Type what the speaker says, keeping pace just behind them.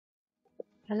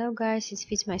Hello guys, it's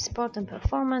Fitsmile Sport and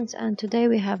Performance, and today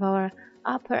we have our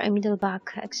upper and middle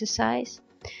back exercise.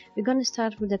 We're gonna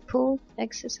start with the pull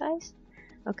exercise.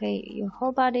 Okay, your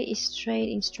whole body is straight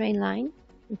in straight line.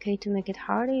 Okay, to make it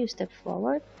harder you step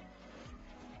forward.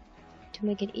 To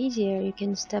make it easier you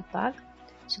can step back.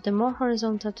 So the more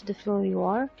horizontal to the floor you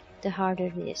are, the harder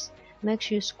it is. Make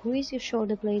sure you squeeze your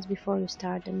shoulder blades before you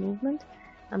start the movement.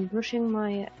 I'm brushing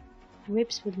my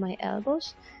ribs with my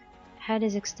elbows. Head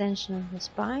is extension of the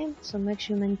spine, so make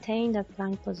sure you maintain that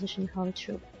plank position all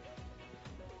through.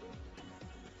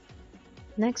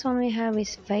 Next one we have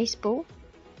is face pull.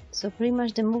 So pretty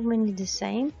much the movement is the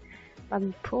same, but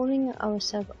we're pulling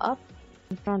ourselves up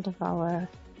in front of our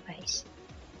face.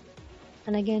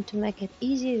 And again, to make it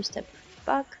easier you step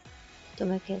back, to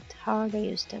make it harder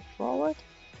you step forward.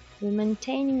 We're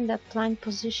maintaining that plank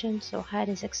position, so head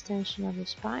is extension of the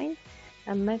spine,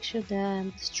 and make sure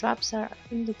the straps are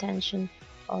in the tension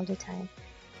all the time.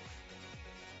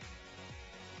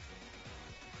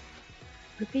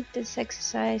 Repeat this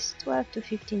exercise 12 to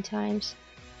 15 times,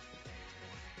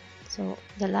 so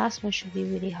the last one should be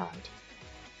really hard.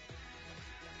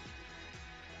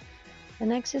 The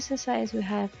next exercise we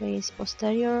have is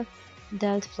Posterior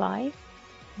Delt Fly.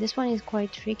 This one is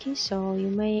quite tricky, so you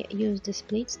may use the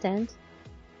split stand.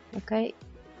 Okay,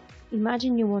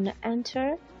 imagine you want to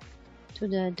enter to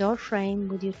the door frame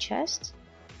with your chest,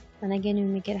 and again you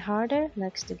make it harder,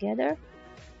 legs together.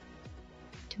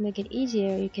 To make it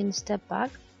easier you can step back.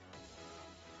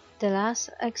 The last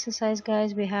exercise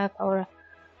guys, we have our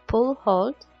pull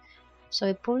hold. So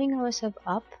we're pulling ourselves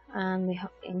up and we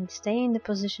stay in the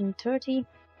position 30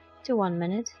 to 1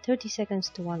 minute, 30 seconds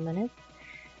to 1 minute,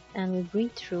 and we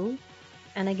breathe through.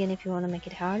 And again, if you want to make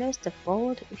it harder, step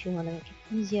forward. If you want to make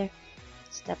it easier,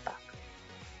 step back.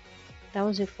 That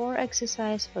was your 4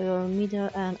 exercise for your middle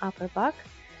and upper back.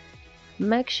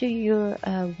 Make sure you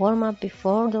warm up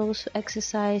before those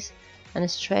exercise and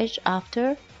stretch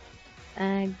after.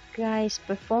 Guys,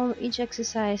 perform each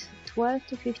exercise 12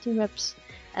 to 15 reps.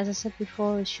 As I said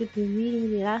before, it should be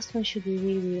really last one should be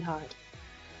really hard.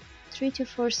 3 to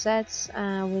 4 sets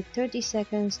with 30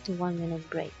 seconds to 1 minute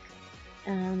break.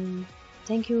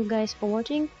 Thank you guys for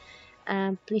watching,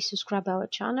 and please subscribe our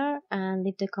channel and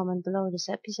leave the comment below this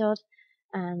episode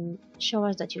and show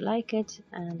us that you like it.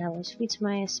 And that was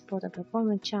Fitsmile Sport and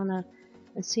Performance channel,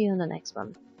 and see you on the next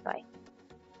one. Bye.